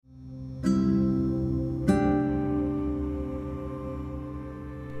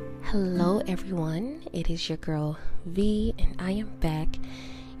Hello everyone, it is your girl V and I am back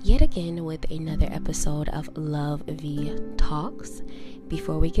yet again with another episode of Love V Talks.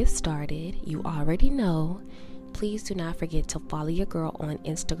 Before we get started, you already know, please do not forget to follow your girl on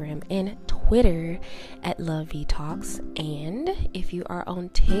Instagram and Twitter at Love V Talks, and if you are on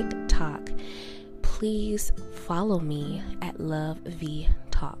TikTok, please follow me at Love V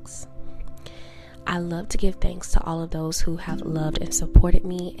Talks. I love to give thanks to all of those who have loved and supported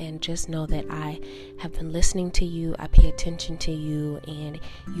me, and just know that I have been listening to you, I pay attention to you, and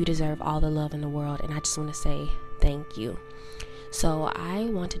you deserve all the love in the world, and I just want to say thank you. So I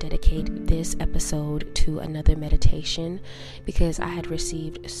want to dedicate this episode to another meditation because I had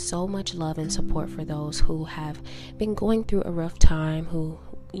received so much love and support for those who have been going through a rough time, who,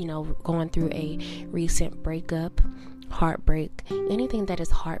 going through a recent breakup, heartbreak, anything that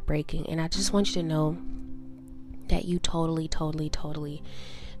is heartbreaking. And I just want you to know that you totally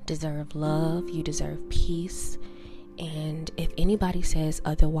deserve love. You deserve peace. And if anybody says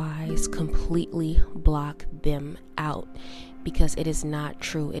otherwise, completely block them out, because it is not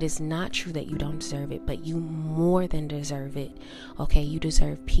true. It is not true that you don't deserve it, but you more than deserve it. Okay, you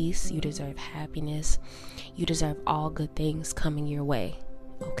deserve peace. You deserve happiness. You deserve all good things coming your way.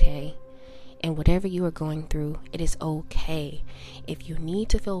 Okay? And whatever you are going through, it is okay. If you need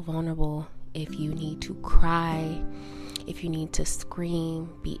to feel vulnerable, if you need to cry, if you need to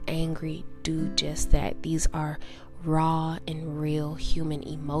scream, be angry, do just that. These are raw and real human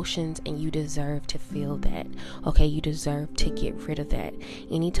emotions, and you deserve to feel that. Okay, you deserve to get rid of that.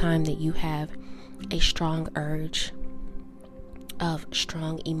 Anytime that you have a strong urge of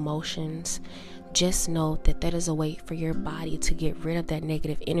strong emotions, just know that that is a way for your body to get rid of that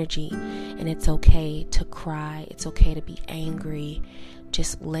negative energy. And it's okay to cry. It's okay to be angry.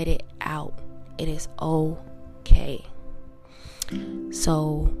 Just let it out. It is okay.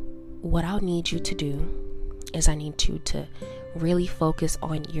 So what I'll need you to do is I need you to really focus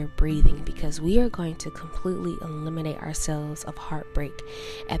on your breathing, because we are going to completely eliminate ourselves of heartbreak.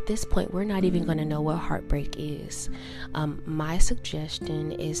 At this point, we're not even going to know what heartbreak is. My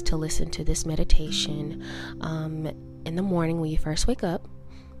suggestion is to listen to this meditation in the morning when you first wake up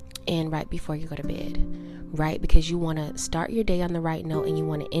and right before you go to bed, right? Because you want to start your day on the right note and you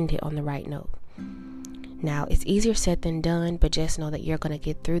want to end it on the right note. Now, it's easier said than done, but just know that you're going to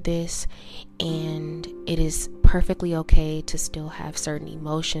get through this, and it is perfectly okay to still have certain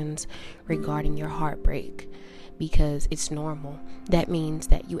emotions regarding your heartbreak, because it's normal. That means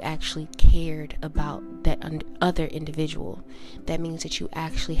that you actually cared about that other individual. That means that you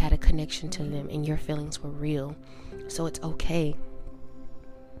actually had a connection to them and your feelings were real. So it's okay.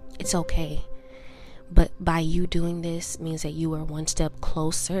 It's okay. But by you doing this means that you are one step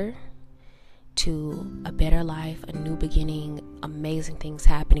closer to a better life, a new beginning, amazing things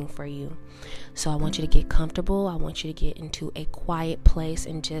happening for you. So I want you to get comfortable. I want you to get into a quiet place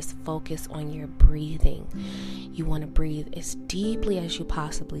and just focus on your breathing. You want to breathe as deeply as you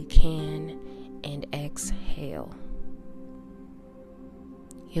possibly can and exhale.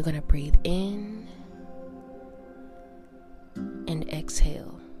 You're going to breathe in and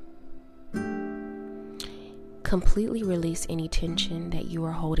exhale. Completely release any tension that you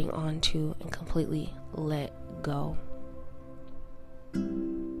are holding on to and completely let go.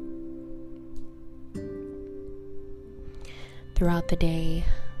 Throughout the day,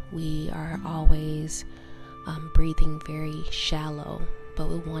 we are always breathing very shallow, but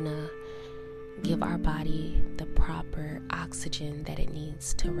we want to give our body the proper oxygen that it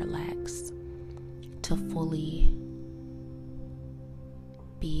needs to relax, to fully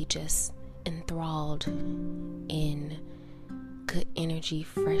be just enthralled in good energy,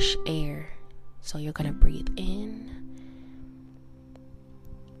 fresh air. So you're going to breathe in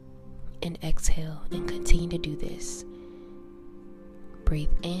and exhale and continue to do this.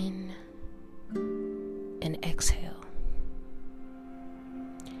 Breathe in and exhale.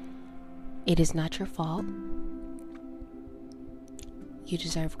 It is not your fault. You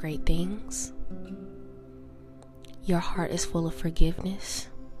deserve great things. Your heart is full of forgiveness.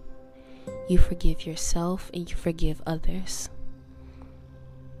 You forgive yourself and you forgive others.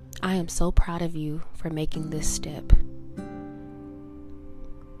 I am so proud of you for making this step.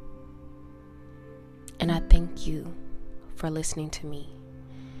 And I thank you for listening to me.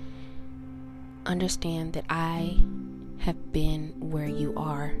 Understand that I have been where you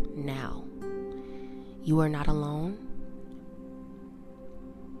are now. You are not alone,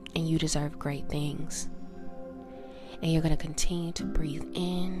 and you deserve great things. And you're going to continue to breathe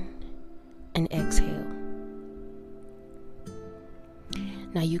in and exhale.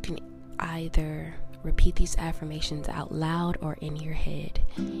 Now you can either repeat these affirmations out loud or in your head.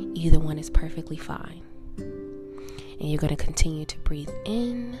 Either one is perfectly fine. And you're going to continue to breathe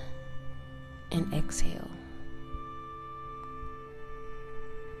in and exhale.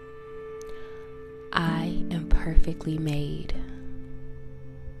 I am perfectly made.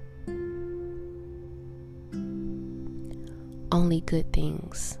 Only good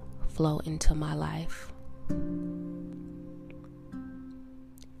things flow into my life.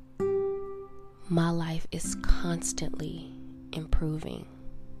 My life is constantly improving.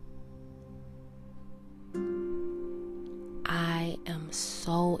 I am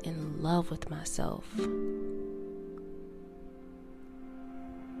so in love with myself.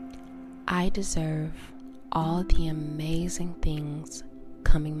 I deserve all the amazing things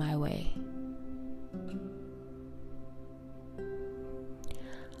coming my way.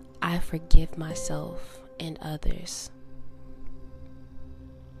 I forgive myself and others.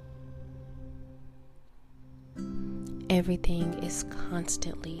 Everything is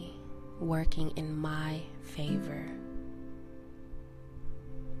constantly working in my favor.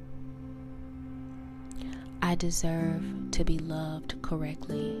 I deserve to be loved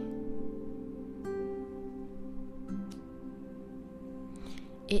correctly.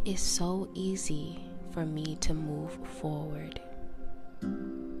 It is so easy for me to move forward.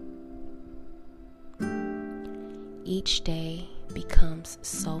 Each day becomes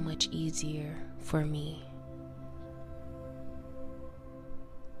so much easier for me.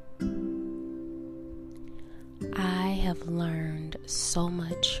 I have learned so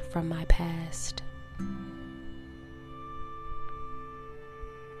much from my past.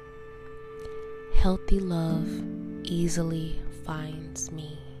 Healthy love easily finds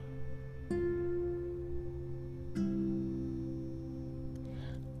me.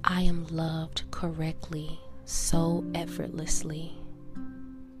 I am loved correctly, so effortlessly.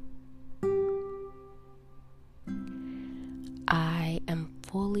 I am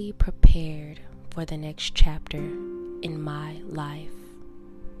fully prepared for the next chapter in my life.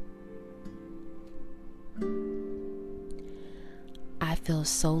 I feel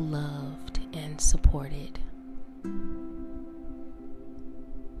so loved and supported.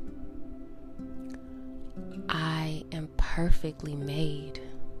 I am perfectly made.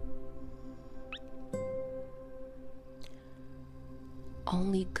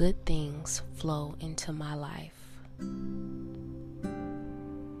 Only good things flow into my life.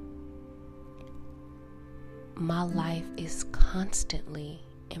 My life is constantly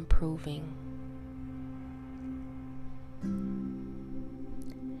improving.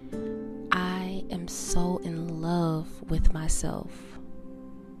 I am so in love with myself.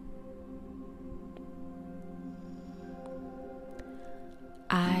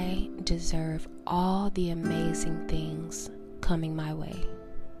 I deserve all the amazing things coming my way.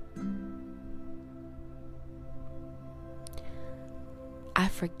 I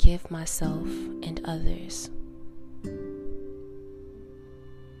forgive myself and others.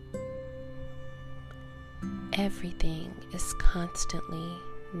 Everything is constantly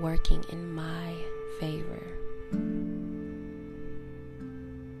working in my favor.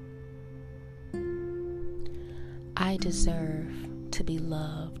 I deserve to be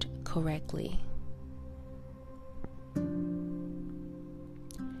loved correctly.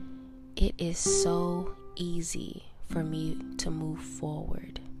 It is so easy for me to move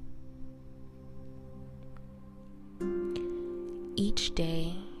forward. Each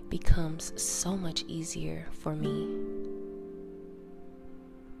day becomes so much easier for me.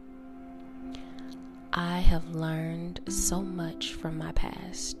 I have learned so much from my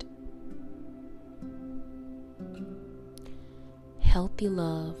past. Healthy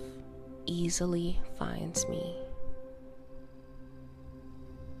love easily finds me.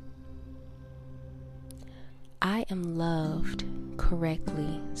 I am loved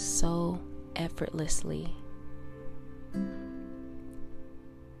correctly, so effortlessly.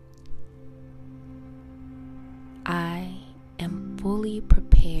 I am fully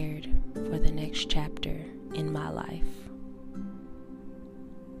prepared for the next chapter in my life.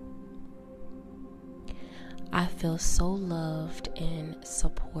 I feel so loved and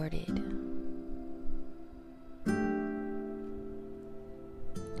supported.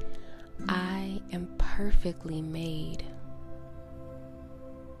 I am perfectly made.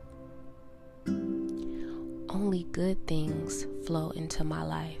 Only good things flow into my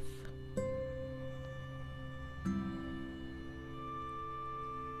life.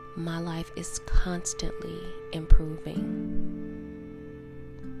 My life is constantly improving.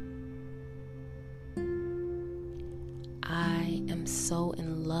 I am so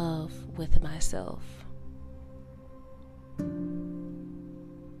in love with myself.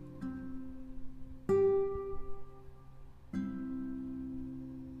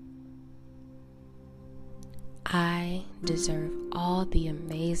 I deserve all the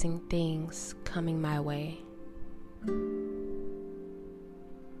amazing things coming my way.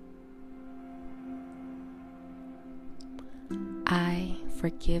 I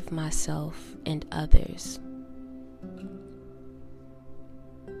forgive myself and others.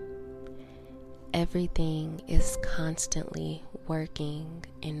 Everything is constantly working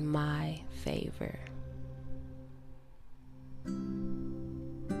in my favor.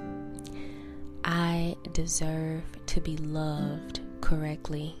 I deserve to be loved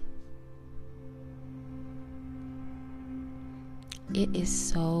correctly. It is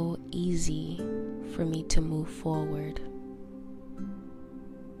so easy for me to move forward.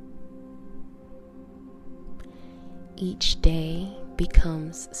 Each day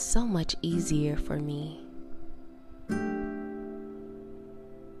becomes so much easier for me.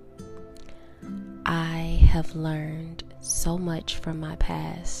 I have learned so much from my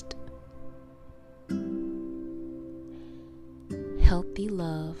past. Healthy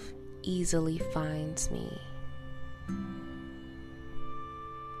love easily finds me.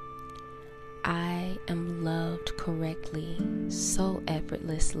 I am loved correctly, so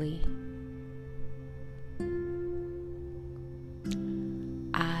effortlessly.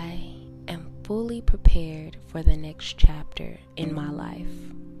 I am fully prepared for the next chapter in my life.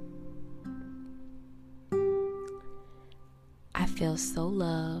 I feel so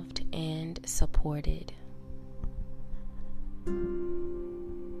loved and supported.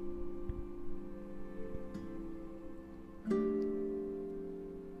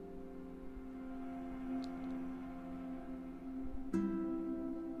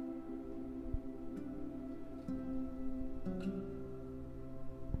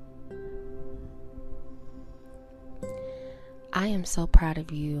 I am so proud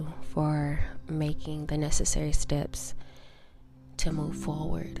of you for making the necessary steps to move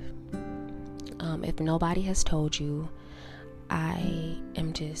forward. If nobody has told you, I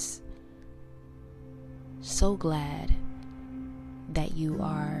am just so glad that you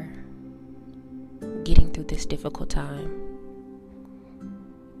are getting through this difficult time.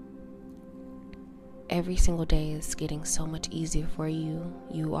 Every single day is getting so much easier for you.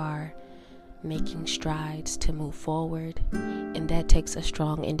 You are making strides to move forward, and that takes a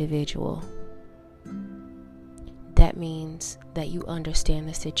strong individual. That means that you understand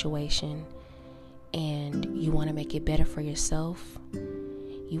the situation and you want to make it better for yourself.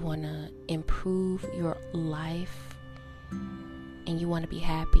 You want to improve your life and you want to be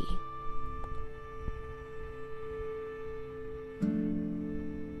happy.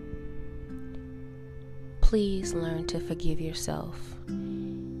 Please learn to forgive yourself,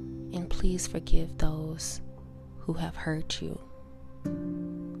 and please forgive those who have hurt you.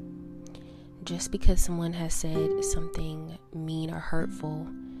 Just because someone has said something mean or hurtful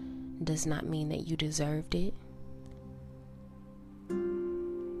does not mean that you deserved it.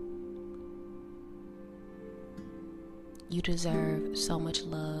 You deserve so much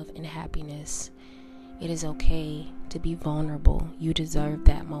love and happiness. It is okay to be vulnerable. You deserve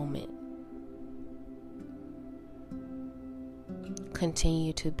that moment.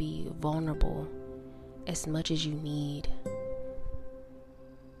 Continue to be vulnerable as much as you need.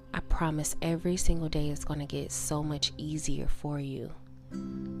 I promise every single day is going to get so much easier for you.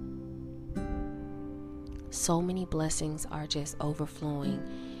 So many blessings are just overflowing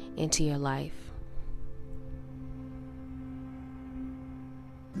into your life.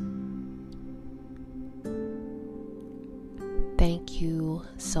 Thank you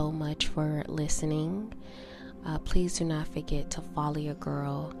so much for listening. Please do not forget to follow your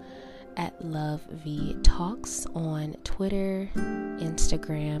girl at Love V Talks on Twitter,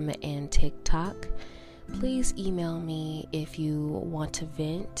 Instagram, and TikTok. Please email me if you want to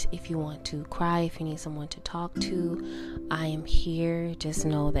vent, if you want to cry, if you need someone to talk to. I am here. Just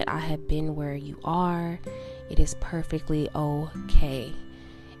know that I have been where you are. It is perfectly okay.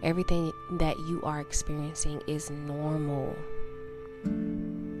 Everything that you are experiencing is normal.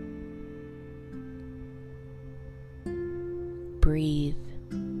 Breathe.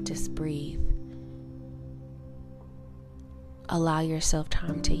 Just breathe. Allow yourself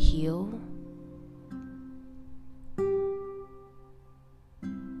time to heal.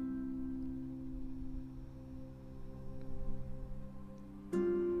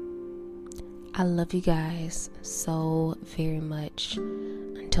 I love you guys so very much.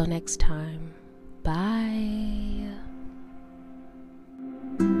 Until next time, bye.